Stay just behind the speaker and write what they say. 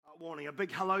Morning. A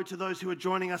big hello to those who are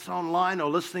joining us online or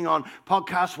listening on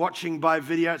podcast, watching by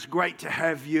video. It's great to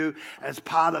have you as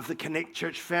part of the Connect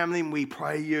Church family, and we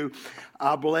pray you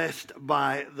are blessed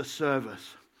by the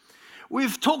service.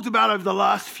 We've talked about over the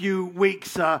last few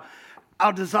weeks our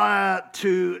desire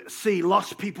to see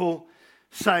lost people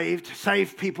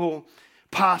saved people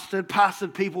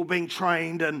pastored people being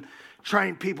trained, and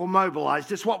trained people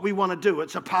mobilized. It's what we want to do.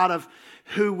 It's a part of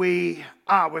who we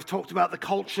are. We've talked about the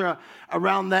culture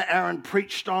around that. Aaron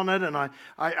preached on it, and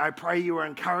I pray you were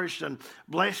encouraged and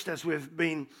blessed as we've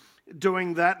been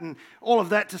doing that. And all of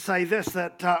that to say this,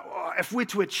 that if we're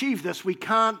to achieve this, we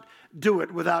can't do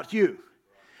it without you.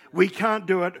 We can't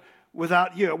do it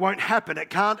without you. It won't happen. It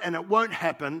can't and it won't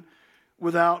happen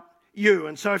without you.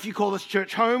 And so if you call this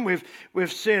church home,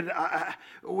 we've said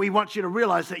we want you to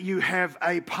realize that you have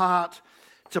a part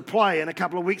to play. And a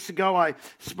couple of weeks ago, I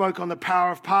spoke on the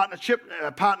power of partnership,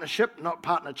 not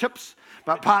partnerships,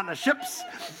 but partnerships.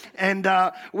 And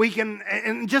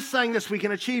and just saying this, we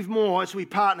can achieve more as we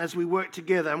partner, as we work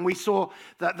together. And we saw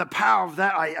that the power of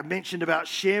that. I mentioned about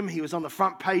Shem. He was on the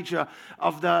front page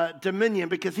of the Dominion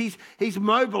because he's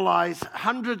mobilized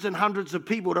hundreds and hundreds of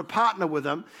people to partner with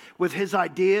him, with his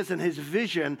ideas and his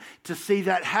vision to see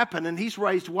that happen. And he's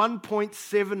raised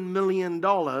 $1.7 million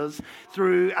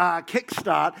through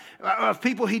Kickstart of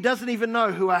people he doesn't even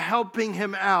know who are helping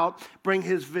him out bring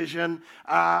his vision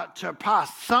to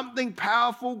pass. Something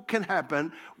powerful can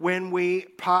happen when we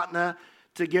partner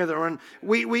together. And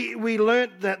we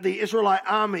learned that the Israelite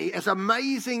army, as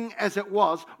amazing as it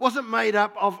wasn't made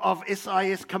up of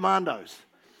SIS commandos.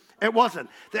 It wasn't.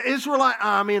 The Israelite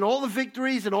army and all the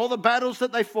victories and all the battles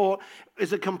that they fought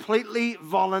is a completely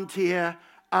volunteer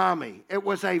army. It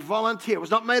was a volunteer. It was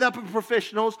not made up of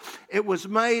professionals. It was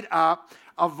made up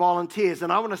of volunteers.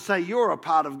 And I want to say you're a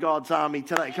part of God's army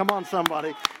today. Come on,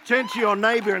 somebody. Turn to your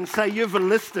neighbor and say, you've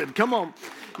enlisted. Come on.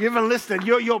 You've enlisted.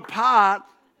 You're part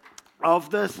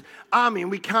of this army, and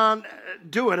we can't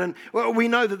do it. And we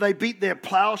know that they beat their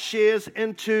plowshares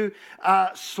into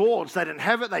swords. They didn't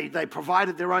have it. They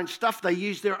provided their own stuff. They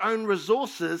used their own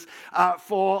resources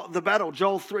for the battle.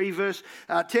 Joel 3 verse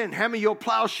 10, hammer your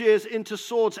plowshares into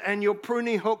swords and your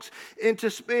pruning hooks into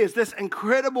spears. This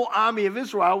incredible army of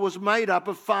Israel was made up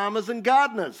of farmers and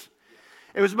gardeners.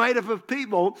 It was made up of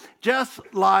people just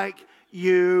like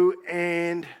you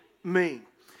and me.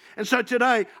 And so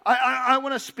today, I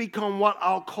want to speak on what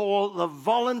I'll call the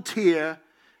volunteer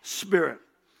spirit.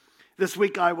 This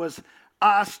week I was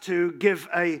asked to give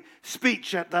a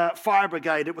speech at the fire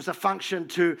brigade. It was a function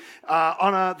to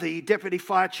honor the Deputy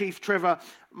Fire Chief, Trevor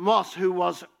Moss, who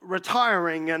was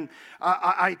retiring. And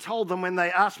I told them when they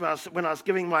asked me, when I was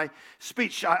giving my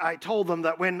speech, I told them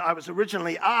that when I was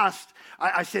originally asked,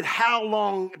 I said, how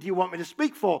long do you want me to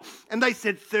speak for? And they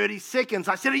said 30 seconds.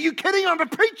 I said, are you kidding? I'm a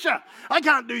preacher. I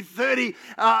can't do 30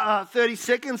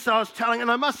 seconds. So I was telling,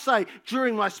 and I must say,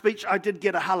 during my speech, I did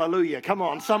get a hallelujah. Come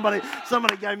on, somebody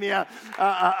gave me a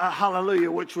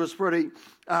hallelujah, which was pretty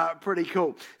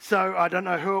cool. So I don't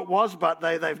know who it was, but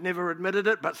they've never admitted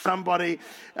it, but somebody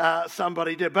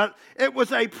did. But it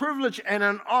was a privilege and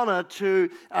an honor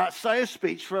to say a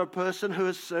speech for a person who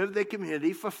has served their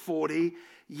community for 40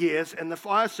 years in the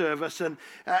fire service. And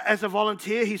as a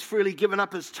volunteer, he's freely given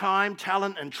up his time,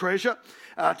 talent, and treasure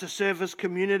to serve his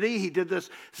community. He did this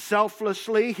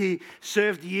selflessly. He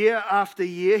served year after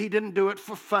year. He didn't do it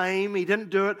for fame. He didn't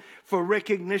do it for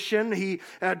recognition. He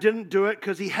didn't do it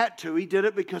because he had to. He did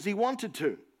it because he wanted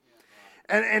to.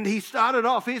 And he started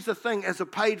off, here's the thing, as a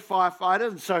paid firefighter.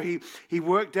 And so he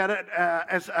worked at it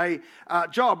as a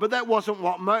job. But that wasn't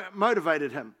what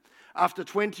motivated him. After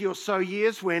 20 or so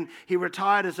years, when he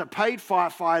retired as a paid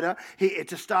firefighter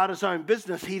to start his own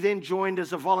business, he then joined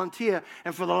as a volunteer.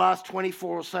 And for the last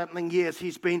 24 or something years,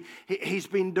 he's been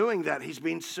doing that. He's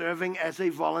been serving as a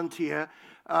volunteer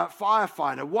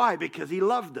firefighter. Why? Because he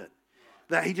loved it.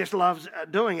 That he just loves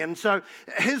doing it. And so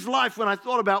his life, when I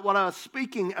thought about what I was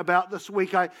speaking about this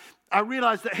week, I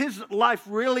realized that his life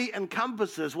really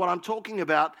encompasses what I'm talking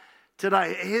about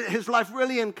today. His life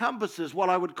really encompasses what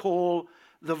I would call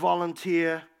the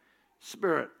volunteer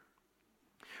spirit.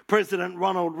 President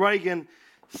Ronald Reagan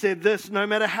said this: no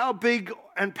matter how big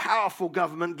and powerful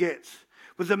government gets,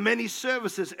 with the many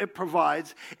services it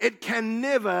provides, it can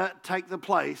never take the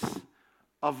place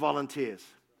of volunteers.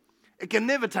 It can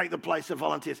never take the place of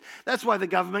volunteers. That's why the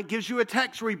government gives you a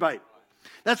tax rebate.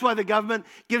 That's why the government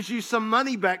gives you some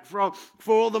money back for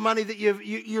all the money that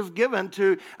you've given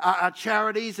to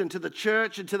charities and to the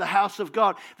church and to the house of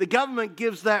God. The government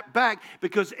gives that back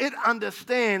because it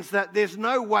understands that there's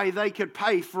no way they could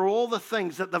pay for all the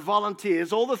things that the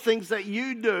volunteers, all the things that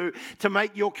you do to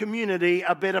make your community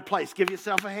a better place. Give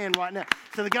yourself a hand right now.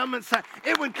 So the government said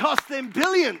it would cost them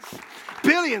billions.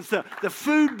 Billions. The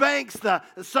food banks, the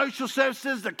social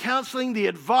services, the counseling, the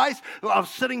advice of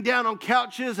sitting down on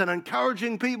couches and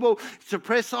encouraging people to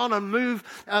press on and move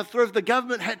through. If the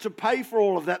government had to pay for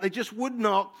all of that, they just would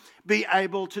not be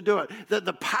able to do it.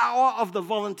 The power of the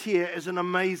volunteer is an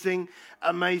amazing,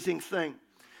 amazing thing.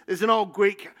 There's an old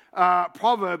Greek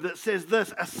proverb that says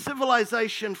this: a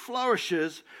civilization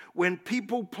flourishes when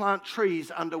people plant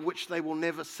trees under which they will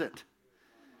never sit.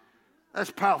 That's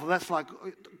powerful. That's like,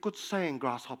 good saying,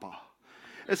 grasshopper.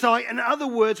 It's like, in other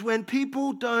words, when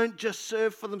people don't just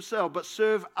serve for themselves, but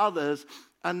serve others,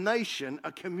 a nation,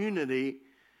 a community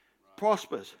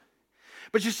prospers.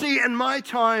 But you see, in my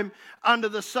time under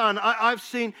the sun, I've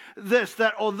seen this,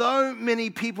 that although many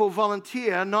people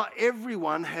volunteer, not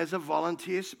everyone has a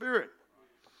volunteer spirit.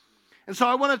 And so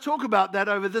I want to talk about that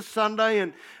over this Sunday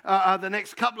and the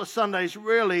next couple of Sundays,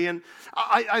 really. And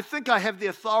I think I have the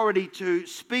authority to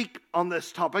speak on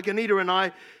this topic. Anita and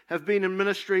I have been in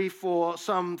ministry for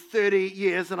some 30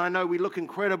 years, and I know we look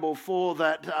incredible for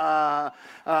that.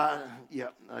 Yeah,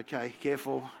 okay,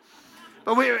 careful.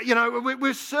 But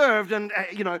we've served, and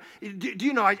do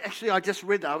you know? I just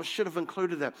read that. I should have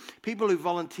included that. People who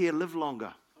volunteer live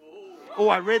longer. Oh,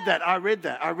 I read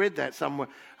that somewhere.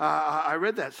 I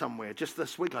read that somewhere just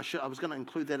this week. I was going to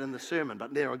include that in the sermon,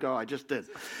 but there I go. I just did.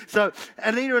 So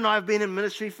Anita and I have been in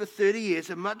ministry for 30 years,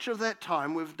 and much of that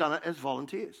time we've done it as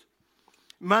volunteers.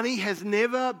 Money has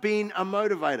never been a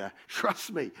motivator.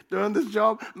 Trust me, doing this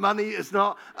job, money is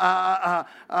not a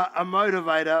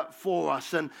motivator for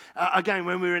us. And again,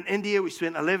 when we were in India, we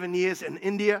spent 11 years in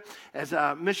India as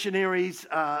missionaries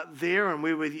there, and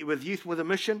we were with Youth with a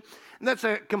Mission. And that's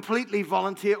a completely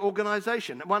volunteer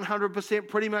organization. 100%,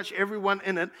 pretty much everyone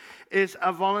in it is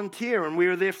a volunteer. And we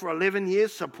were there for 11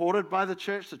 years, supported by the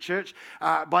church. The church,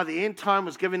 by the end time,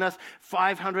 was giving us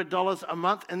 $500 a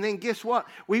month. And then guess what?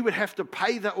 We would have to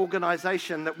pay the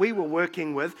organization that we were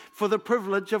working with for the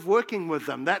privilege of working with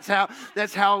them. That's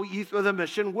how Youth with a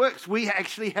Mission works. We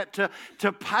actually had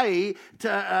to pay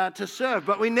to serve.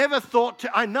 But we never thought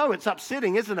to, I know it's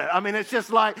upsetting, isn't it? I mean, it's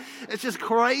just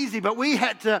crazy. But we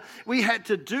had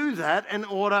to do that in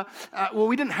order,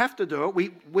 we didn't have to do it.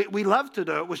 We love to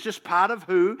do it. It was just part of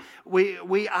who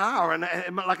we are.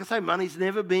 And like I say, money's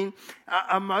never been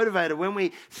a motivator. When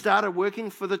we started working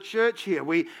for the church here,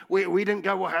 we didn't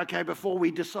go, well, okay, before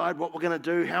we decide what we're going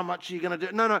to do, how much are you going to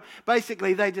do? No.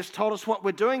 Basically, they just told us what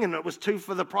we're doing, and it was 2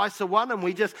 for the price of 1, and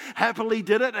we just happily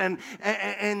did it and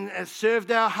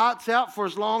served our hearts out for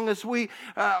as long as we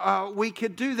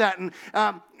could do that. And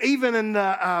even in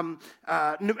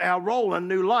our role in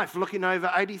New Life, looking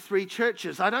over 83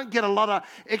 churches, I don't get a lot of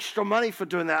extra money for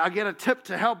doing that. I get a tip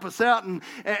to help us out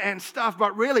and stuff,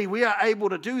 but really we are able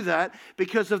to do that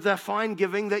because of the fine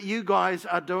giving that you guys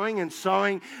are doing and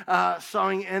sowing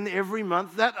in every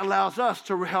month. That allows us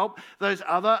to help those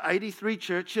other 83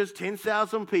 churches,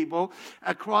 10,000 people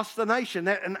across the nation.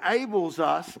 That enables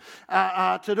us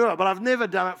to do it. But I've never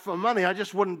done it for money. I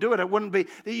just wouldn't do it. It wouldn't be.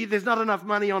 There's not enough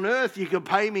money on earth you could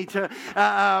pay me to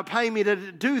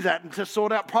do that and to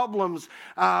sort out problems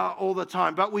all the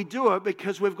time. But we do it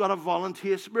because we've got a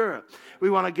volunteer spirit. We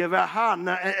want to give our heart. And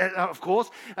of course,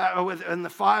 in the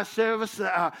fire service,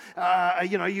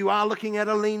 you are looking at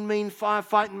a lean, mean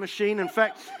firefighting machine. In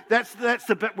fact, that's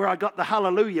the bit where I got the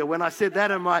hallelujah when I said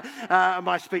that in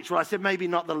my speech. Well, I said maybe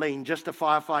not the lean, just a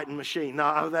firefighting machine.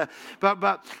 No,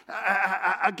 but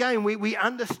again, we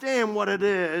understand what it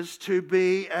is to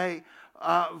be a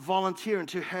volunteer and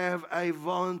to have a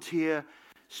volunteer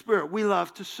spirit. We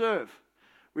love to serve.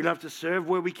 We love to serve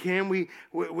where we can. We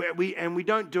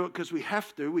don't do it because we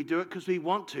have to. We do it because we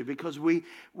want to, because we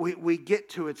get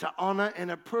to. It's an honor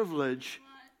and a privilege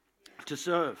to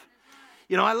serve.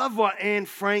 You know, I love what Anne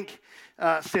Frank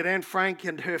said. Anne Frank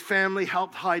and her family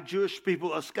helped hide Jewish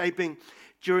people escaping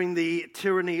during the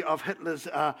tyranny of Hitler's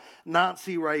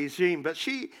Nazi regime. But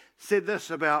she said this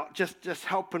about just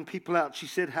helping people out. She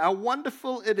said, how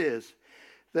wonderful it is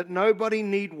that nobody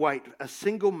need wait a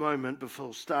single moment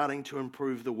before starting to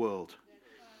improve the world.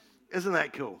 Isn't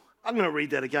that cool? I'm going to read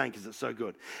that again because it's so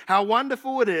good. How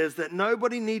wonderful it is that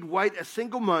nobody need wait a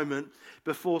single moment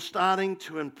before starting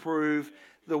to improve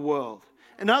the world.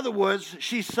 In other words,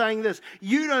 she's saying this: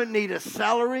 you don't need a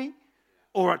salary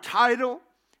or a title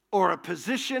or a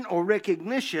position or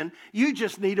recognition. You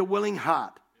just need a willing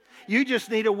heart. You just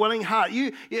need a willing heart.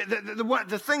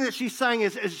 The thing that she's saying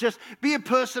is just be a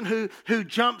person who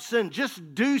jumps in.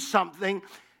 Just do something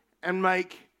and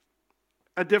make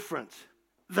a difference.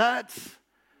 That's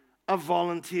a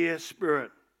volunteer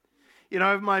spirit. You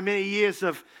know, over my many years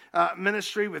of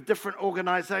ministry with different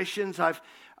organizations,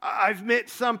 I've met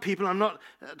some people. I'm not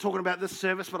talking about this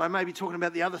service, but I may be talking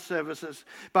about the other services.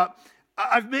 But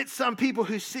I've met some people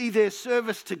who see their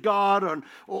service to God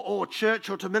or church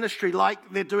or to ministry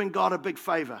like they're doing God a big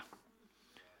favor.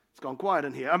 It's gone quiet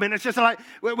in here. I mean, it's just like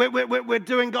we're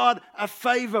doing God a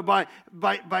favor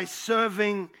by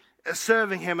serving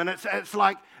Him, and it's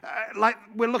like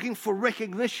we're looking for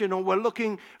recognition, or we're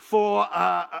looking for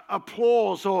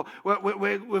applause, or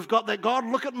we've got that God,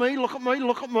 look at me, look at me,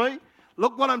 look at me,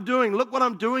 look what I'm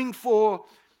doing for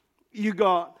you,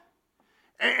 God.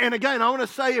 And again, I want to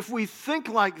say, if we think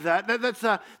like that,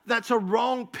 that's a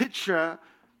wrong picture.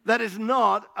 That is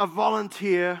not a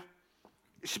volunteer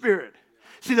spirit.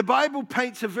 See, the Bible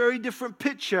paints a very different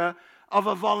picture of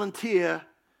a volunteer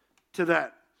to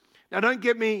that. Now, don't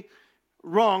get me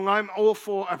wrong. I'm all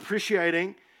for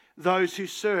appreciating those who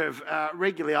serve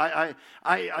regularly.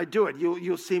 I do it.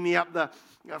 You'll see me up the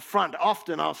front.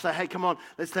 Often I'll say, hey, come on,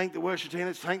 let's thank the worship team,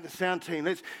 let's thank the sound team,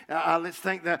 let's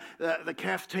thank the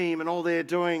CAF team and all they're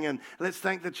doing, and let's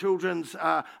thank the children's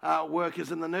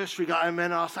workers and the nursery guy, and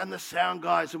then I'll send the sound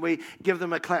guys, and we give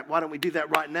them a clap. Why don't we do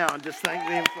that right now and just thank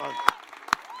them for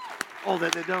all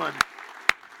that they're doing?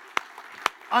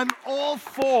 I'm all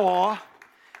for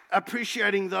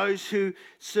appreciating those who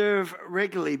serve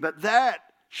regularly, but that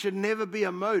should never be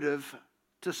a motive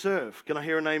to serve. Can I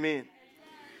hear an amen?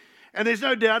 And there's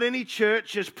no doubt any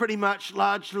church is pretty much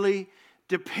largely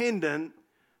dependent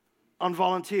on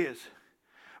volunteers.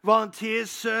 Volunteers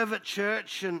serve at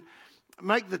church and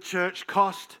make the church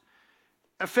cost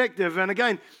effective. And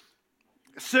again,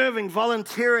 serving,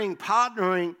 volunteering,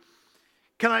 partnering,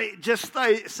 can I just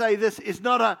say this, is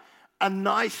not a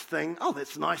nice thing. Oh,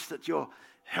 that's nice that you're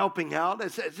helping out.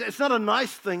 It's not a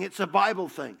nice thing, it's a Bible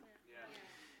thing.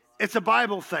 It's a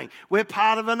Bible thing. We're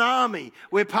part of an army.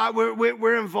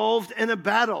 We're involved in a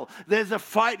battle. There's a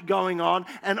fight going on,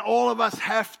 and all of us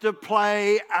have to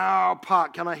play our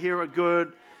part. Can I hear a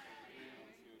good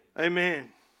amen?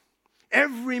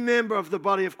 Every member of the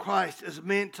body of Christ is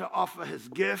meant to offer his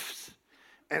gifts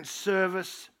and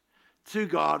service to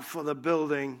God for the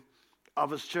building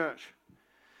of his church.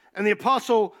 And the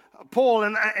Apostle Paul,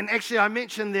 and actually I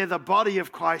mentioned there the body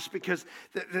of Christ because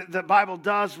the Bible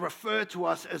does refer to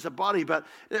us as a body, but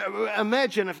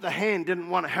imagine if the hand didn't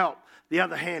want to help the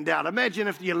other hand out. Imagine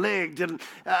if your leg didn't,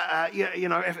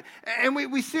 and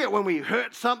we see it when we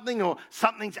hurt something or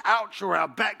something's ouch or our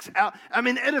back's out. I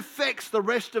mean, it affects the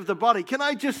rest of the body. Can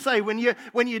I just say, when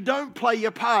you don't play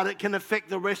your part, it can affect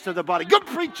the rest of the body. Good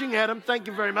preaching, Adam. Thank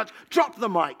you very much. Drop the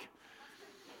mic.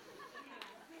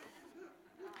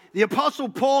 The Apostle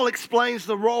Paul explains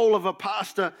the role of a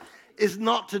pastor is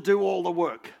not to do all the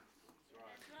work.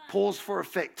 Pause for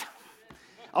effect.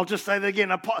 I'll just say that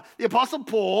again. The Apostle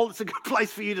Paul, it's a good place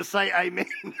for you to say amen.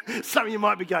 Some of you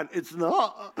might be going, it's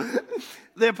not.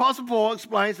 The Apostle Paul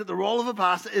explains that the role of a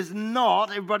pastor is not,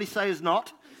 everybody say is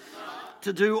not,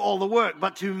 to do all the work,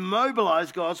 but to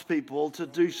mobilize God's people to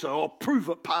do so. Or prove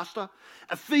it, pastor.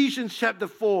 Ephesians chapter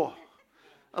 4,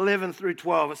 11 through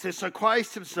 12. It says, so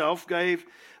Christ himself gave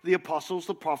the apostles,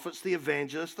 the prophets, the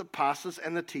evangelists, the pastors,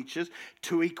 and the teachers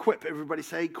to equip. Everybody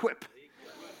say equip.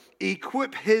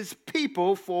 Equip his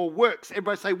people for works.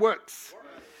 Everybody say works.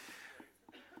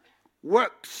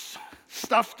 Works.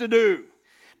 Stuff to do.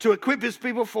 To equip his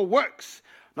people for works.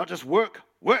 Not just work,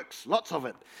 works. Lots of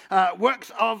it.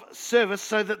 Works of service,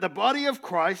 so that the body of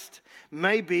Christ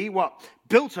may be what?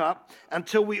 Built up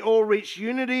until we all reach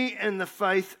unity in the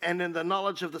faith and in the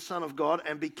knowledge of the Son of God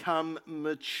and become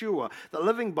mature. The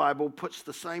Living Bible puts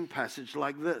the same passage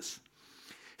like this.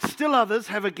 Still others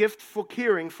have a gift for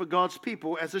caring for God's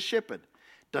people as a shepherd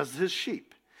does his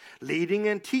sheep, leading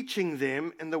and teaching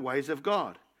them in the ways of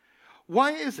God.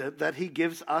 Why is it that he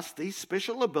gives us these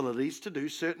special abilities to do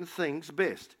certain things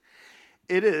best?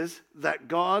 It is that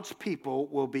God's people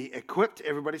will be equipped,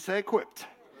 everybody say equipped,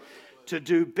 to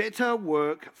do better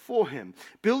work for him,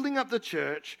 building up the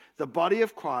church, the body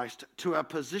of Christ, to a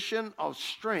position of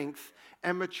strength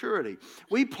and maturity.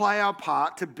 We play our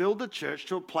part to build the church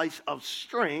to a place of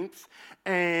strength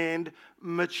and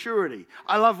maturity.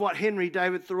 I love what Henry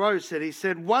David Thoreau said. He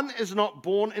said, one is not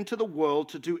born into the world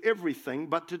to do everything,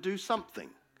 but to do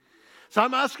something. So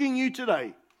I'm asking you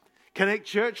today, Connect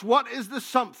Church, what is the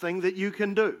something that you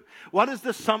can do? What is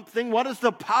the something, what is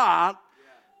the part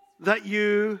that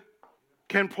you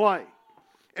can play?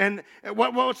 And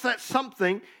what's that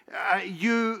something?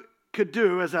 You could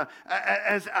do as a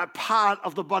part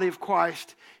of the body of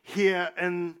Christ here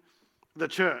in the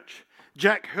church.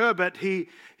 Jack Herbert, he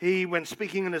when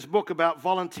speaking in his book about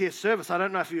volunteer service, I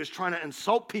don't know if he was trying to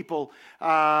insult people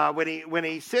when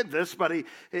he said this, but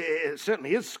it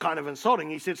certainly is kind of insulting.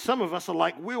 He said, some of us are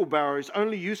like wheelbarrows,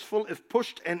 only useful if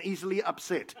pushed and easily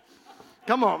upset.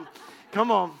 Come on.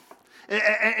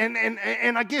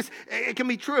 And I guess it can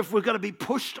be true if we're going to be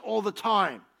pushed all the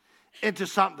time into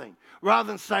something, rather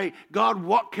than say, God,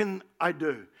 what can I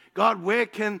do? God, where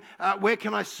can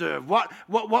I serve?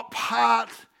 What part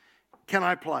can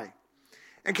I play?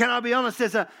 And can I be honest,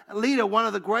 as a leader, one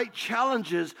of the great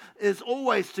challenges is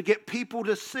always to get people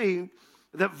to see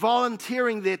that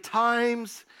volunteering their time,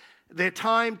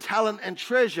 talent, and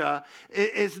treasure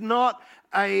is not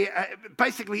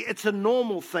basically it's a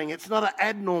normal thing. It's not an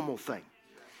abnormal thing.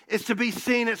 It's to be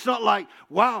seen. It's not like,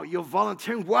 wow, you're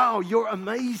volunteering. Wow, you're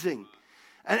amazing.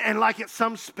 And like it's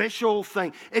some special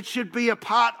thing. It should be a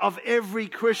part of every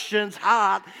Christian's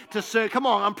heart to serve. Come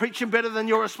on, I'm preaching better than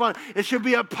you're responding. It should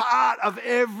be a part of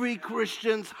every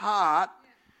Christian's heart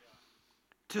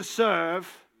to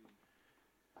serve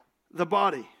the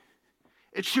body.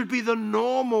 It should be the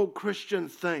normal Christian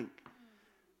thing,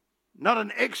 not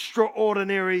an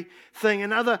extraordinary thing.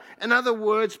 In other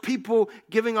words, people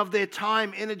giving of their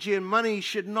time, energy, and money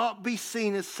should not be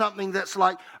seen as something that's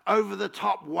like over the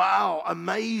top, wow,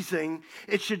 amazing.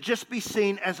 It should just be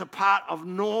seen as a part of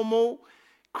normal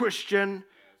Christian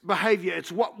behavior.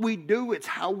 It's what we do. It's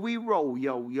how we roll,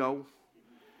 yo.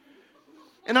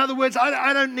 In other words,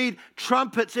 I don't need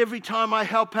trumpets every time I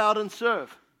help out and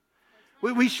serve.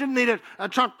 We shouldn't need a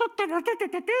trumpet.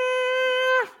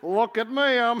 Look at me,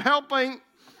 I'm helping.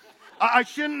 I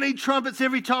shouldn't need trumpets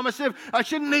every time I serve. I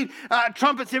shouldn't need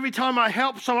trumpets every time I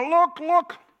help someone.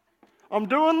 Look, I'm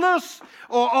doing this.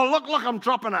 Or look, I'm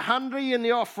dropping 100 in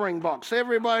the offering box.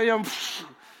 Everybody,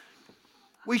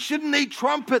 we shouldn't need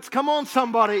trumpets. Come on,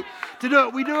 somebody, to do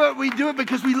it. We do it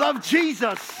because we love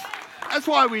Jesus. That's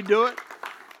why we do it.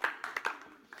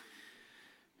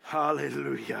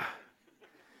 Hallelujah.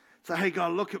 So, hey,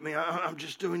 God, look at me. I'm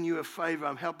just doing you a favor.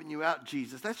 I'm helping you out,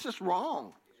 Jesus. That's just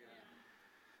wrong.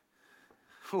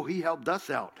 Oh, he helped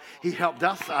us out. He helped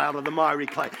us out of the miry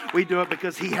clay. We do it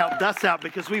because he helped us out,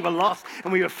 because we were lost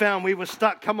and we were found. We were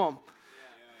stuck. Come on.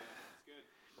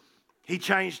 He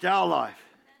changed our life.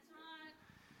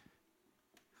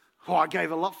 Oh, I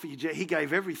gave a lot for you, Jay. He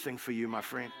gave everything for you, my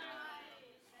friend.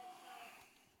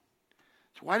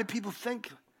 So why do people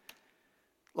think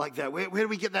like that? Where do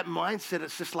we get that mindset?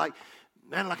 It's just like,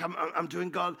 man, like I'm doing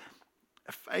God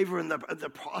a favor in the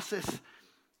process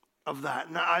of that.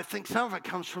 And I think some of it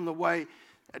comes from the way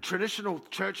traditional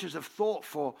churches have thought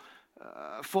for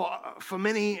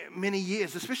many, many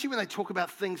years, especially when they talk about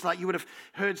things like, you would have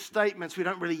heard statements, we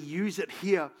don't really use it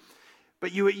here,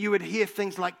 but you would hear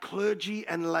things like clergy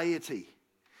and laity.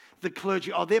 The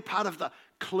clergy, they're part of the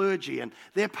clergy and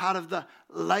they're part of the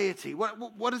laity.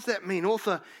 What does that mean?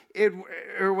 Author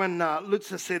Erwin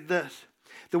Lutzer said this: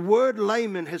 the word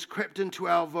layman has crept into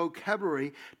our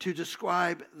vocabulary to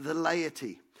describe the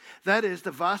laity. That is, the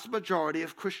vast majority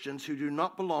of Christians who do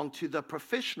not belong to the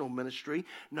professional ministry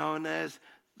known as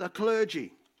the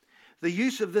clergy. The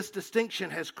use of this distinction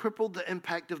has crippled the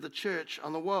impact of the church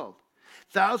on the world.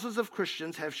 Thousands of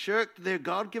Christians have shirked their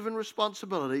God-given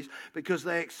responsibilities because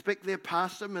they expect their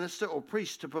pastor, minister, or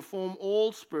priest to perform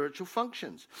all spiritual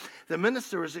functions. The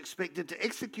minister is expected to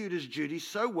execute his duties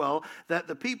so well that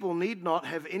the people need not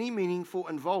have any meaningful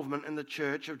involvement in the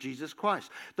church of Jesus Christ.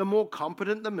 The more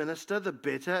competent the minister, the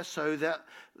better, so that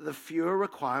the fewer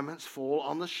requirements fall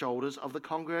on the shoulders of the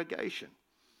congregation.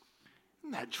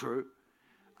 Isn't that true?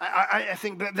 I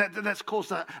think that's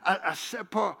caused a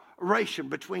separation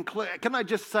between. Can I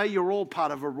just say, you're all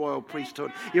part of a royal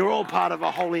priesthood. You're all part of a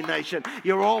holy nation.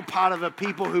 You're all part of a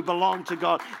people who belong to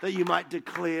God, that you might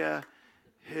declare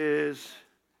his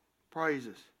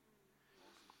praises.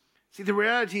 See, the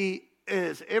reality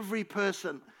is every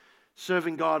person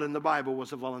serving God in the Bible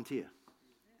was a volunteer.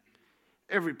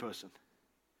 Every person.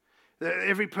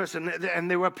 Every person. And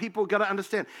there were people, got to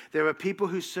understand, there were people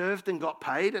who served and got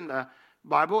paid in the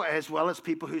Bible, as well as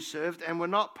people who served and were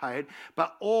not paid,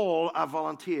 but all are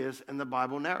volunteers in the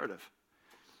Bible narrative.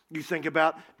 You think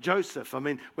about Joseph. I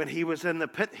mean, when he was in the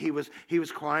pit, he was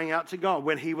crying out to God.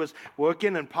 When he was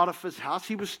working in Potiphar's house,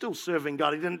 he was still serving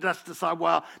God. He didn't just decide,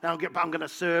 well, now I'm going to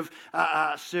serve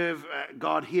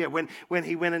God here. When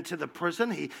he went into the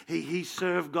prison, he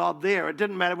served God there. It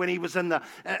didn't matter when he was in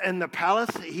the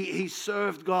palace, he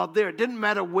served God there. It didn't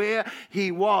matter where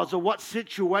he was or what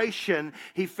situation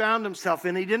he found himself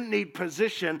in. He didn't need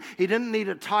position. He didn't need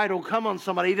a title. Come on,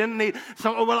 somebody. He didn't need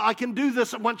well, I can do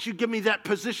this once you give me that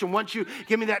position. Once you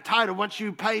give me that title, once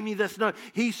you pay me this. No,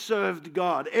 he served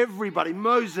God. Everybody,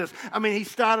 Moses, I mean, he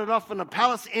started off in the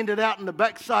palace, ended out in the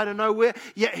backside of nowhere,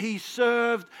 yet he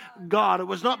served God. It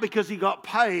was not because he got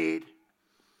paid.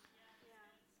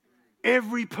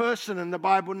 Every person in the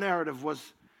Bible narrative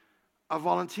was a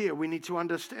volunteer. We need to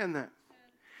understand that.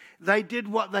 They did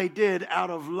what they did out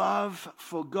of love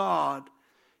for God,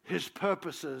 his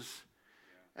purposes,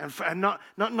 and not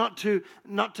to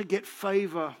get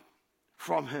favor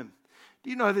from him. Do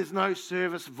you know there's no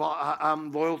service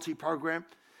loyalty program?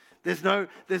 There's no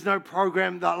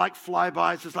program that like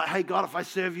flybys. It's like, hey God, if I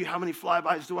serve you, how many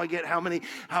flybys do I get? How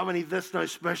many this? No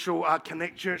special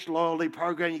Connect Church loyalty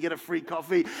program. You get a free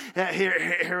coffee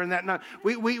here and that. No,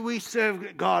 we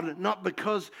serve God not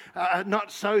because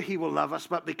not so He will love us,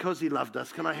 but because He loved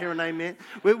us. Can I hear an amen?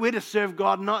 We're to serve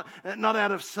God not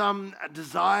out of some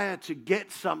desire to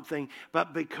get something,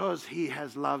 but because He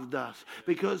has loved us.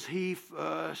 Because He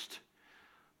first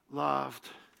loved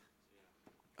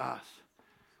us.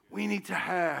 We need to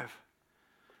have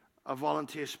a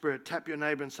volunteer spirit. Tap your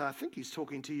neighbor and say, I think he's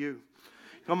talking to you.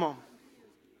 Come on.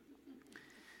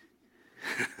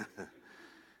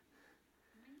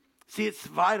 See, it's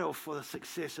vital for the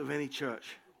success of any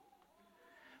church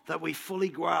that we fully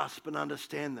grasp and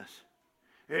understand this.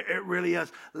 It really is.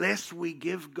 Lest we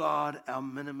give God our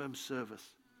minimum service.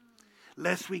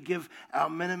 Lest we give our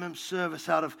minimum service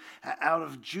out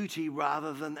of duty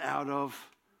rather than out of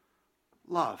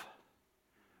love.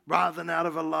 Rather than out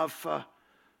of a love for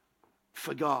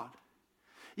God.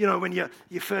 You know, when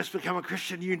you first become a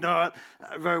Christian, you know it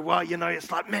very well. You know, it's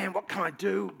like, man, what can I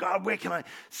do? God, where can I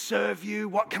serve you?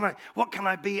 What can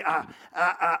I be a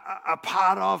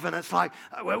part of? And it's like,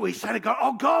 we say to God,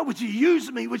 oh God, would you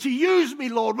use me? Would you use me,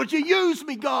 Lord? Would you use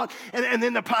me, God? And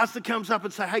then the pastor comes up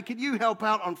and say, hey, can you help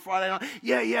out on Friday night?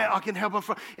 Yeah, I can help on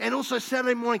Friday. And also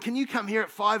Saturday morning, can you come here at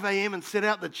 5 a.m. and set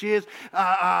out the chairs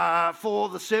for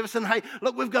the service? And hey,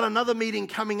 look, we've got another meeting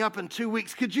coming up in 2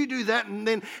 weeks. Could you do that and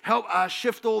then help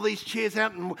shift all these chairs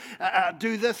out and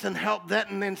do this and help that,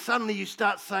 and then suddenly you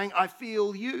start saying, I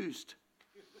feel used.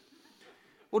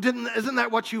 Well, isn't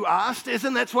that what you asked?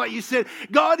 Isn't that what you said?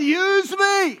 God, use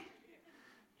me.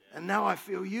 And now I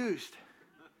feel used.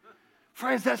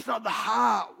 Friends, that's not the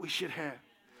heart we should have.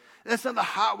 That's not the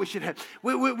heart we should have.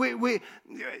 We're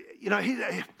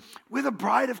the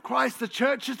bride of Christ. The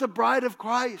church is the bride of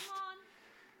Christ.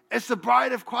 It's the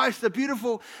bride of Christ, the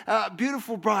beautiful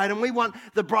bride. And we want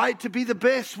the bride to be the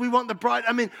best. We want the bride.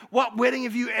 I mean, what wedding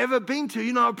have you ever been to?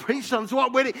 You know, I preach on. So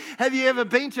what wedding have you ever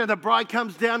been to? The bride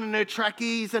comes down in her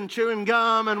trackies and chewing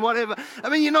gum and whatever. I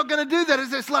mean, you're not going to do that.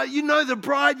 It's just like, you know the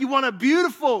bride, you want her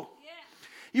beautiful. Yeah.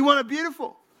 You want her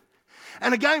beautiful.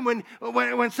 And again, when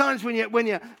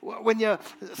you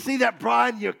see that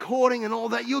bride, you're courting and all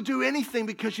that, you'll do anything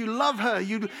because you love her.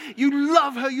 You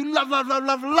love her. You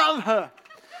love her.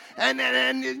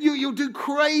 And you'll do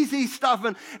crazy stuff,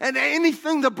 and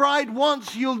anything the bride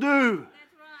wants, you'll do. That's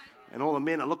right. And all the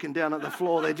men are looking down at the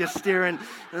floor. They're just staring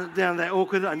down there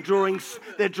awkward and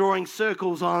they're drawing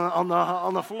circles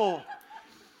on the floor.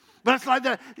 But it's like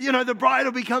that, you know, the bride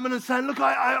will be coming and saying, look,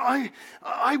 I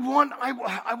want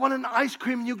an ice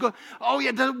cream. And you go, oh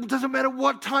yeah, doesn't matter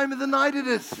what time of the night it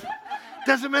is.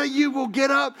 Doesn't matter. You will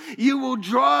get up. You will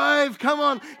drive. Come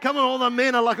on. All the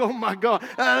men are like, oh my God.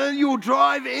 You will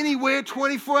drive anywhere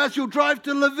 24 hours. You'll drive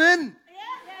to Levin. Yeah,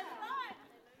 that's right.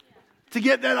 To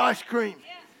get that ice cream.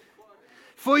 Yeah.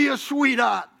 For your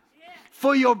sweetheart. Yeah.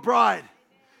 For your bride.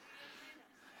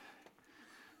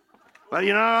 But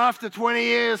you know, after 20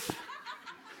 years,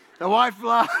 the wife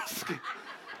will ask,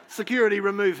 security,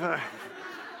 remove her.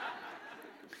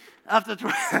 After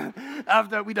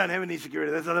we don't have any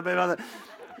security.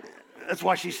 That's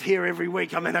why she's here every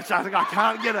week. I mean, I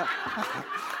can't get her.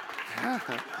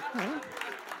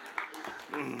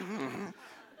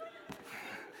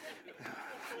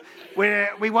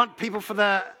 We want people for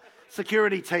the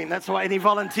security team. That's why any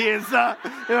volunteers,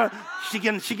 she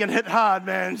can hit hard,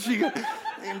 man. She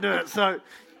can do it. So,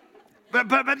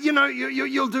 but you know,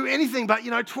 you'll do anything. But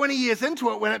you know, 20 years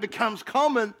into it, when it becomes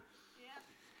common.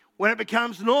 When it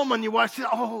becomes normal and your wife says,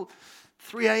 oh,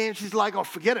 3 a.m., she's like, oh,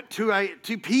 forget it,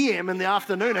 2 p.m. in the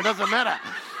afternoon, it doesn't matter.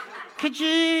 could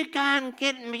you go and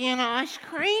get me an ice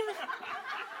cream?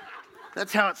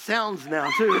 That's how it sounds now,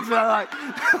 too. It's like,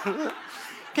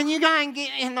 can you go and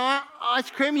get an ice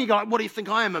cream? You go, what do you think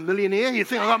I am, a millionaire? You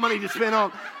think I got money to spend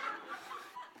on?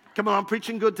 Come on, I'm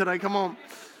preaching good today. Come on.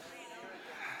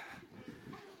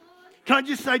 Can I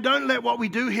just say, don't let what we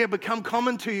do here become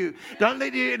common to you. Don't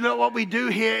let what we do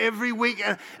here every week.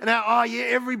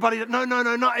 Everybody. No,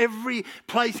 not every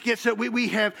place gets it. We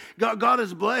have, God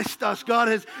has blessed us. God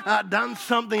has done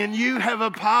something, and you have a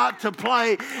part to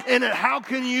play in it. How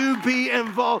can you be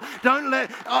involved? Don't let,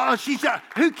 she said,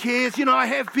 who cares? I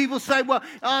have people say, well,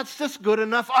 it's just good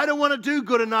enough. I don't want to do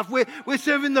good enough. We're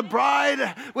serving the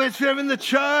bride. We're serving the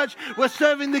church. We're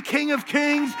serving the King of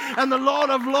Kings and the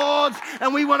Lord of Lords,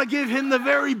 and we want to give him the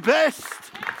very best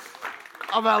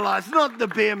of our lives, not the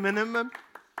bare minimum.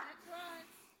 That's right.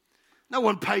 No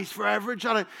one pays for average.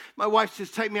 My wife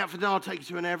says, take me out for dinner, I'll take you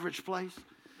to an average place.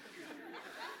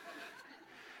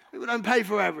 We don't pay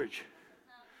for average.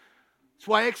 That's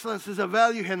why excellence is a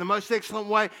value here. And the most excellent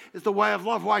way is the way of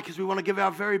love. Why? Because we want to give our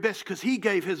very best, because he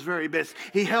gave his very best.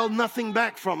 He held nothing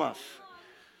back from us.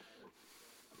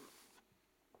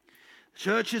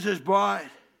 Church is his bride.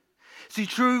 See,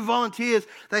 true volunteers,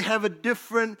 they have a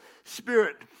different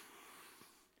spirit.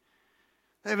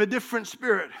 They have a different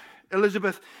spirit.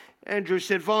 Elizabeth Andrews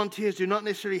said, volunteers do not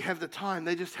necessarily have the time,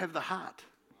 they just have the heart.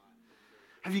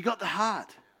 Have you got the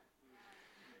heart?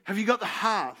 Have you got the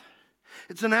heart?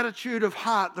 It's an attitude of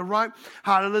heart, the right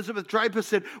heart. Elizabeth Draper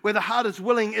said, where the heart is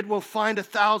willing, it will find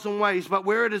 1,000 ways, but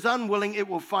where it is unwilling, it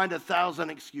will find 1,000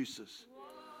 excuses.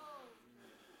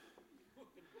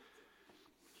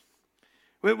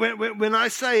 When I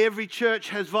say every church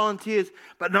has volunteers,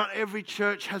 but not every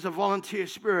church has a volunteer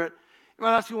spirit, you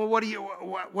might ask me, well,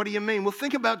 what do you mean? Well,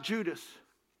 think about Judas.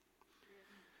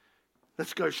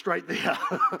 Let's go straight there.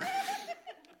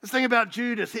 Let's think about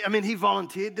Judas. He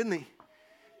volunteered, didn't he?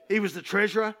 He was the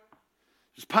treasurer,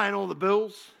 just paying all the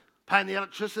bills, paying the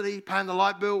electricity, paying the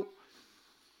light bill.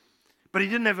 But he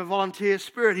didn't have a volunteer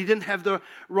spirit. He didn't have the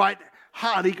right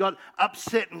heart. He got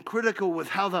upset and critical with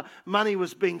how the money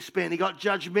was being spent. He got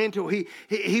judgmental.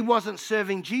 He wasn't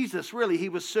serving Jesus, really. He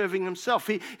was serving himself.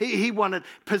 He wanted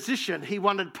position. He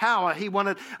wanted power. He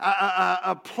wanted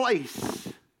a place.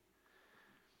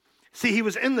 See, he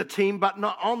was in the team, but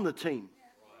not on the team.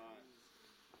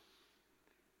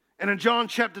 And in John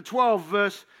chapter 12,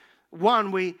 verse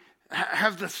 1, we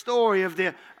have the story of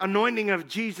the anointing of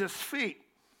Jesus' feet.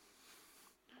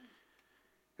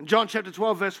 In John chapter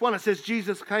 12, verse 1, it says,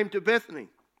 Jesus came to Bethany,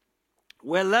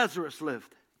 where Lazarus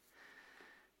lived.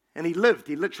 And he lived.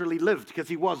 He literally lived because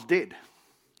he was dead.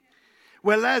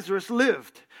 Where Lazarus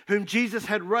lived, whom Jesus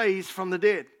had raised from the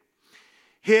dead.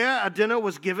 Here a dinner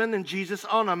was given in Jesus'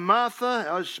 honor. Martha,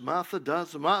 as Martha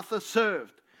does, Martha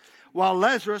served, while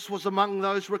Lazarus was among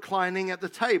those reclining at the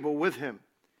table with him.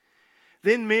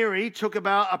 Then Mary took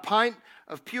about a pint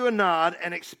of pure nard,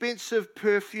 an expensive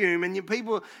perfume. And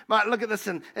people might look at this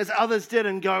and as others did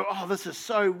and go, oh, this is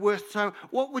so worth so.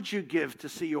 What would you give to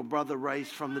see your brother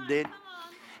raised from the dead?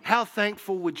 How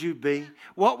thankful would you be?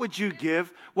 What would you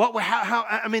give?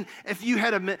 If you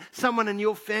had someone in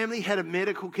your family had a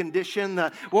medical condition,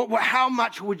 how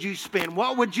much would you spend?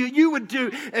 What would you would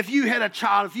do if you had a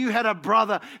child, if you had a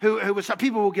brother who was,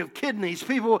 people will give kidneys,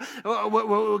 people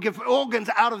will give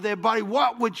organs out of their body.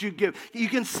 What would you give? You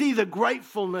can see the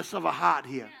gratefulness of a heart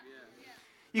here.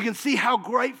 You can see how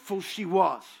grateful she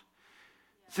was.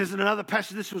 It says in another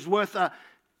passage, this was worth a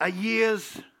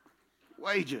year's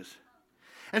wages.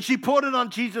 And she poured it on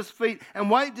Jesus' feet and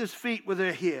wiped his feet with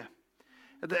her hair.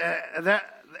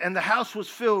 And the house was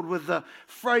filled with the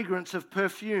fragrance of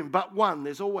perfume. But one,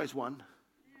 there's always one.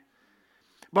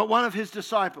 But one of his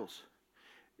disciples,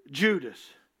 Judas,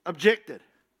 objected.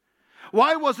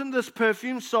 Why wasn't this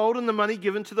perfume sold and the money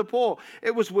given to the poor?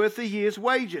 It was worth a year's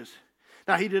wages.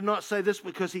 Now, he did not say this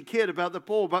because he cared about the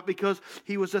poor, but because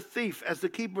he was a thief. As the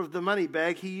keeper of the money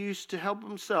bag, he used to help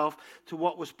himself to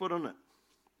what was put on it.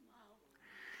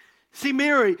 See,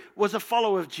 Mary was a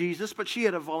follower of Jesus, but she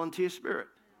had a volunteer spirit.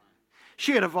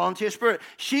 She had a volunteer spirit.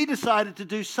 She decided to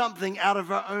do something out of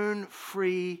her own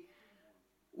free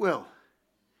will.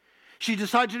 She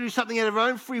decided to do something out of her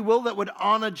own free will that would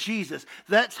honor Jesus.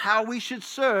 That's how we should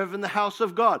serve in the house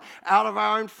of God, out of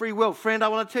our own free will. Friend, I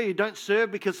want to tell you, don't serve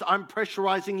because I'm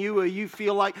pressurizing you or you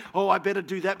feel like, oh, I better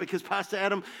do that because Pastor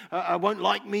Adam won't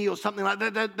like me or something like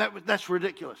that. That's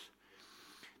ridiculous.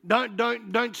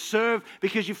 Don't serve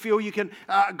because you feel you can.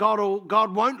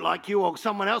 God won't like you, or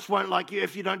someone else won't like you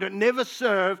if you don't. Never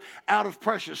serve out of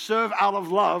pressure. Serve out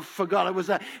of love for God. It was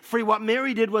a free. What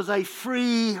Mary did was a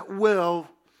free will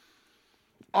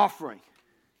offering.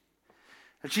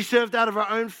 And she served out of her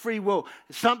own free will.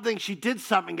 She did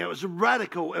something. It was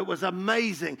radical. It was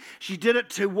amazing. She did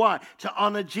it to why? To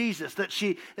honor Jesus.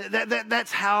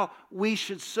 That's how we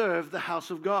should serve the house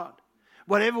of God.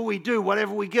 Whatever we do,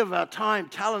 whatever we give, our time,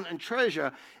 talent, and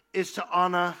treasure is to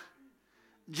honor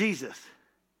Jesus.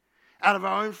 Out of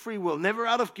our own free will. Never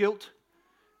out of guilt.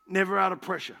 Never out of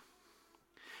pressure.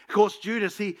 Of course,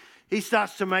 Judas, he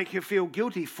starts to make her feel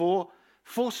guilty for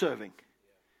serving.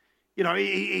 You know,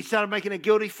 he started making her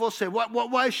guilty for serving.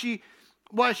 Why is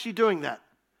she doing that?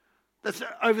 That's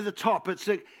over the top. It's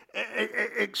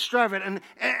extravagant.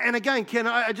 And again, can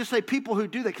I just say people who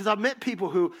do that, because I've met people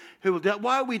who will do that.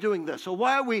 Why are we doing this? Or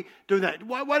why are we doing that?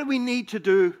 Why do we need to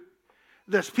do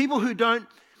this? People who don't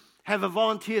have a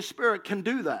volunteer spirit can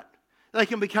do that. They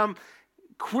can become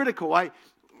critical.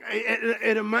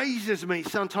 It amazes me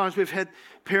sometimes. We've had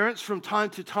parents from time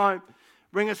to time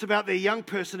bring us about their young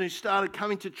person who started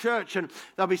coming to church, and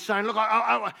they'll be saying, look,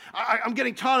 I'm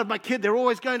getting tired of my kid. They're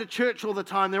always going to church all the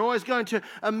time. They're always going to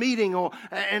a meeting.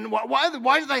 And why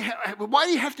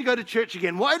do you have to go to church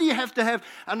again? Why do you have to have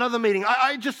another meeting?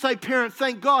 I just say, parent,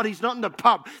 thank God he's not in the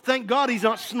pub. Thank God he's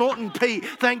not snorting pee.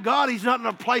 Thank God he's not in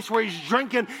a place where he's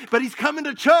drinking, but he's coming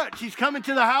to church. He's coming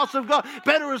to the house of God.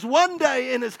 Better is one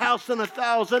day in his house than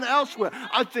 1,000 elsewhere.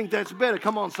 I think that's better.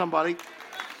 Come on, somebody.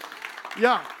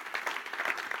 Yeah.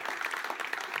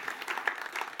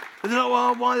 They don't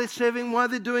know why they're serving, why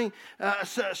they're doing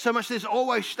so much. There's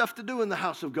always stuff to do in the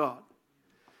house of God.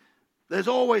 There's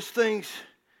always things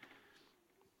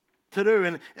to do.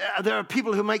 And there are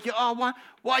people who make you, why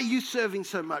are you serving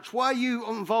so much? Why are you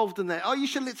involved in that? Oh, you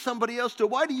should let somebody else do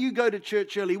it. Why do you go to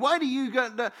church early? Why do you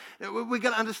go? We've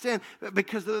got to understand,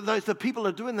 because the people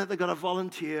are doing that, they've got a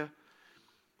volunteer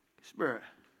spirit.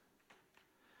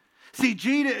 See,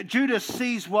 Judas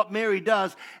sees what Mary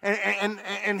does,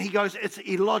 and he goes, it's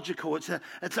illogical. It's an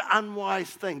unwise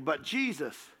thing. But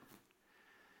Jesus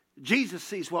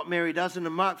sees what Mary does. And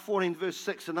in Mark 14, verse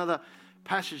 6, another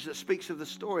passage that speaks of the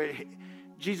story,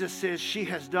 Jesus says, she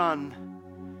has done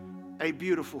a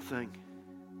beautiful thing.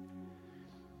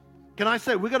 Can I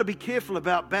say, we've got to be careful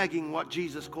about bagging what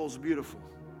Jesus calls beautiful.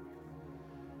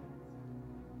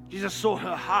 Jesus saw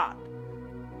her heart.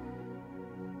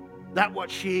 That what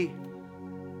she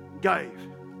gave.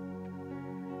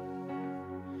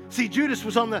 See, Judas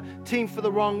was on the team for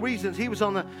the wrong reasons. He was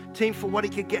on the team for what he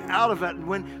could get out of it. And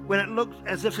when it looked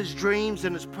as if his dreams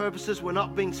and his purposes were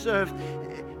not being served,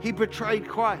 he betrayed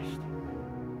Christ.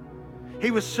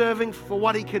 He was serving for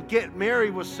what he could get.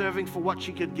 Mary was serving for what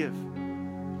she could give.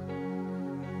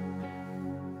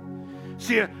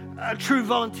 See, a true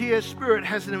volunteer spirit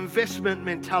has an investment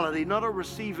mentality, not a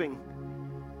receiving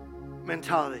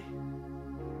mentality.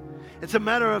 It's a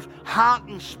matter of heart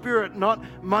and spirit, not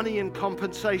money and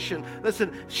compensation.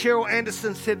 Listen, Cheryl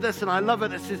Anderson said this, and I love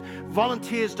it. It says,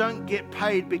 volunteers don't get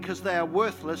paid because they are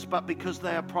worthless, but because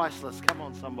they are priceless. Come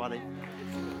on, somebody.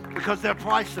 Because they're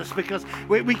priceless, because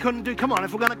we couldn't do, come on,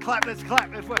 if we're going to clap, let's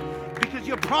clap. Because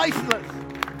you're priceless.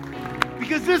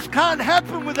 Because this can't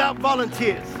happen without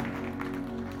volunteers.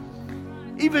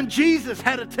 Even Jesus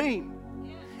had a team.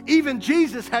 Even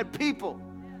Jesus had people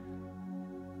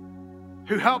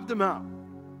who helped him out,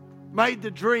 made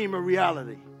the dream a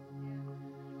reality.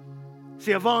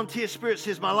 See, a volunteer spirit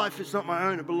says, my life is not my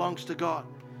own, it belongs to God.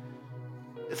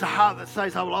 It's a heart that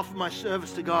says, I will offer my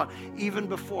service to God even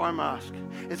before I'm asked.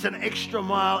 It's an extra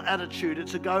mile attitude.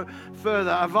 It's a go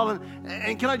further.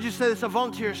 And can I just say this? A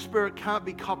volunteer spirit can't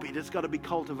be copied. It's got to be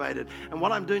cultivated. And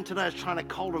what I'm doing today is trying to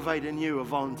cultivate in you a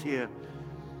volunteer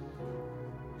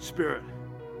spirit.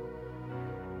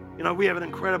 You know, we have an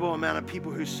incredible amount of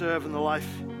people who serve in the life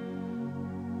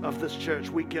of this church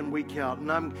week in, week out.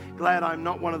 And I'm glad I'm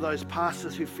not one of those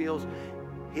pastors who feels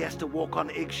he has to walk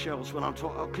on eggshells when I'm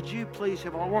talking. Oh, could you please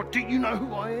have, do you know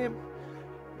who I am?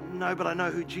 No, but I know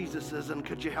who Jesus is, and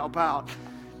could you help out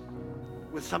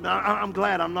with something? I'm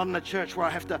glad I'm not in a church where I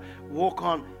have to walk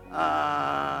on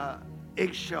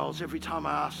eggshells every time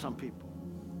I ask some people.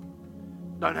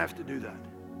 Don't have to do that.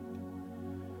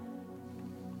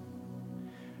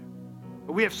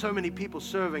 We have so many people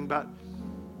serving, but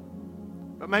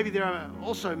maybe there are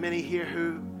also many here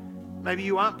who maybe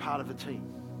you aren't part of a team.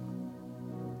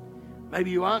 Maybe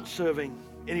you aren't serving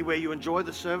anywhere. You enjoy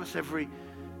the service every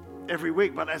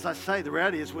week, but as I say, the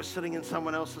reality is we're sitting in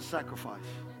someone else's sacrifice.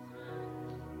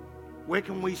 Where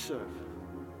can we serve?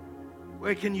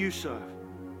 Where can you serve?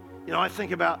 You know, I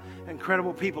think about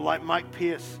incredible people like Mike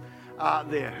Pierce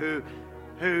there, who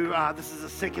this is the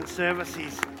second service.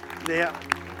 He's there.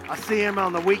 I see him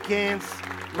on the weekends,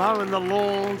 mowing the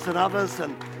lawns and others,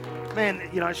 and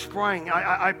man, spraying.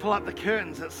 I pull up the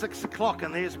curtains at 6 o'clock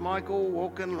and there's Michael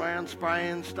walking around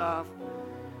spraying stuff.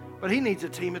 But he needs a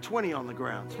team of 20 on the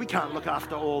grounds. We can't look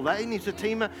after all that. He needs a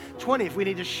team of 20 if we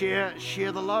need to share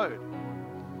the load.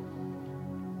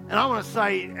 And I want to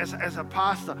say, as a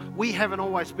pastor, we haven't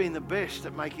always been the best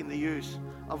at making the use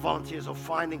of volunteers or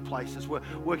finding places. We're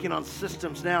working on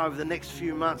systems now over the next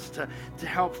few months to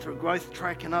help through Growth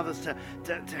Track and others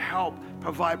to help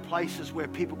provide places where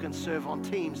people can serve on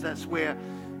teams. That's where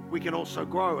we can also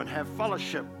grow and have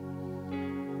fellowship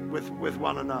with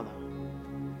one another.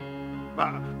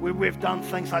 But we've done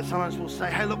things like sometimes we'll say,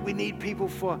 hey, look, we need people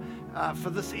for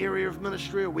this area of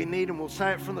ministry, or we need, and we'll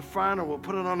say it from the front, or we'll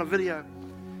put it on a video.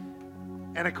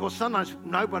 And of course, sometimes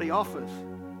nobody offers.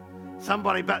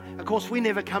 But of course, we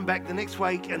never come back the next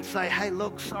week and say, hey,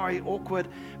 look, sorry, awkward,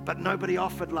 but nobody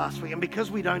offered last week. And because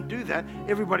we don't do that,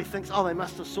 everybody thinks, oh, they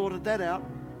must have sorted that out.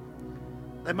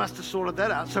 They must have sorted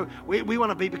that out. So we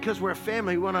want to be, because we're a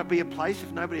family, we want to be a place,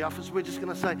 if nobody offers, we're just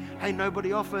going to say, hey,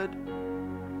 nobody offered.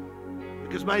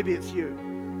 Because maybe it's you.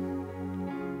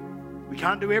 We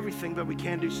can't do everything, but we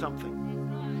can do something.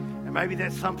 And maybe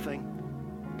that something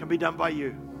can be done by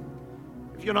you.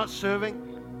 If you're not serving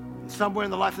somewhere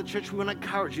in the life of the church, we want to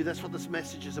encourage you. That's what this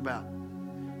message is about.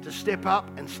 To step up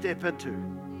and step into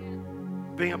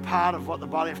being a part of what the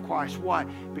body of Christ. Why?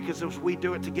 Because as we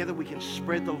do it together, we can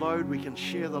spread the load, we can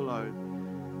share the load,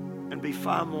 and be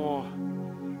far more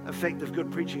effective,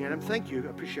 good preaching. Adam, thank you. I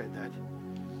appreciate that.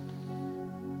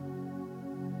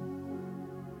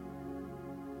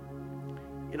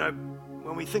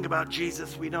 When we think about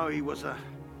Jesus, we know he was an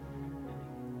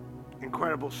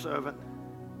incredible servant.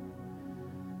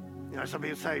 Some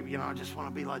people say, I just want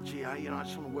to be like G.A., I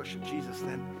just want to worship Jesus.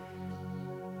 Then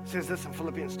it says this in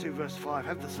Philippians 2, verse 5,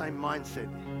 have the same mindset.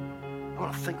 I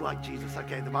want to think like Jesus.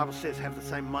 Okay, the Bible says have the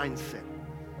same mindset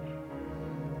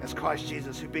as Christ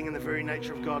Jesus, who being in the very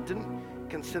nature of God, didn't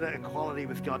consider equality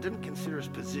with God, didn't consider his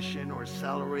position or his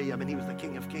salary. He was the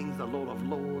King of Kings, the Lord of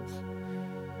Lords.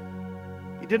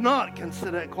 He did not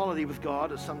consider equality with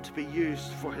God as something to be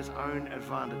used for his own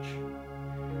advantage.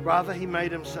 Rather, he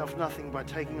made himself nothing by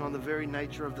taking on the very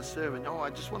nature of the servant. Oh, I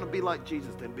just want to be like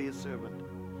Jesus, then be a servant.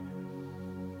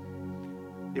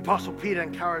 The Apostle Peter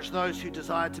encouraged those who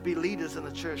desired to be leaders in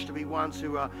the church to be ones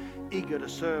who are eager to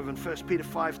serve. In 1 Peter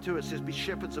 5:2, it says, be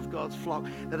shepherds of God's flock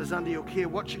that is under your care,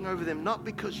 watching over them, not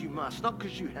because you must, not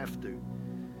because you have to,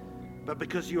 but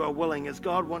because you are willing, as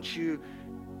God wants you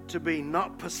to be,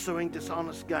 not pursuing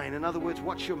dishonest gain. In other words,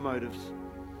 what's your motives?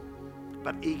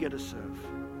 But eager to serve.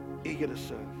 Eager to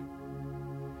serve.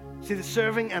 See, the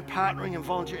serving and partnering and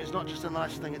volunteering is not just a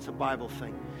nice thing, it's a Bible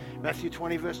thing. Matthew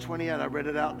 20, verse 28, I read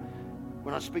it out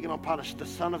when I was speaking on Punish. The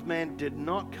Son of Man did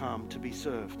not come to be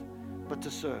served, but to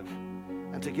serve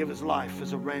and to give his life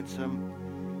as a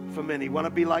ransom for many. Want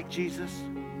to be like Jesus?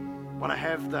 Want to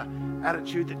have the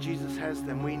attitude that Jesus has?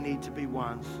 Then we need to be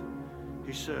ones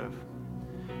who serve.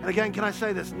 And again, can I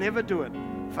say this? Never do it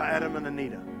for Adam and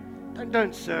Anita.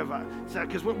 Don't serve us,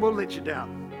 because we'll let you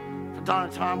down. From time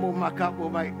to time, we'll muck up,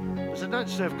 so don't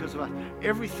serve because of us.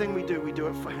 Everything we do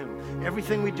it for him.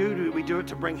 Everything we do it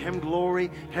to bring him glory,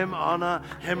 him honor,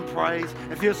 him praise.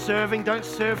 If you're serving, don't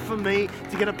serve for me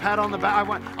to get a pat on the back.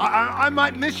 I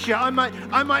might miss you. I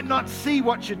might not see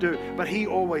what you do, but he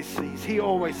always sees. He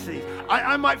always sees.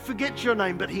 I might forget your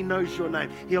name, but he knows your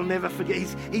name. He'll never forget.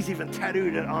 He's even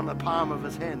tattooed it on the palm of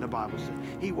his hand, the Bible says.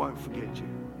 He won't forget you.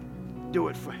 Do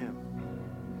it for him.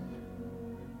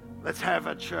 Let's have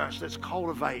a church. Let's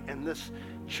cultivate in this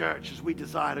church as we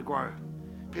desire to grow.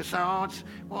 People say, I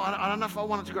don't know if I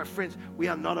wanted to grow. Friends, we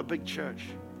are not a big church.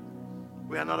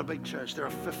 We are not a big church. There are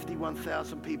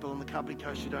 51,000 people on the Kapiti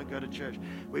Coast who don't go to church.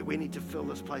 We need to fill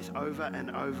this place over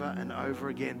and over and over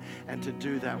again. And to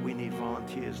do that, we need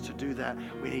volunteers. To do that,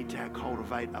 we need to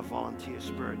cultivate a volunteer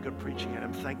spirit. Good preaching,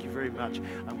 Adam. Thank you very much.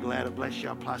 I'm glad to bless you.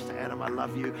 I'm Pastor Adam. I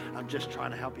love you. I'm just trying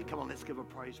to help you. Come on, let's give a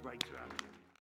praise break to our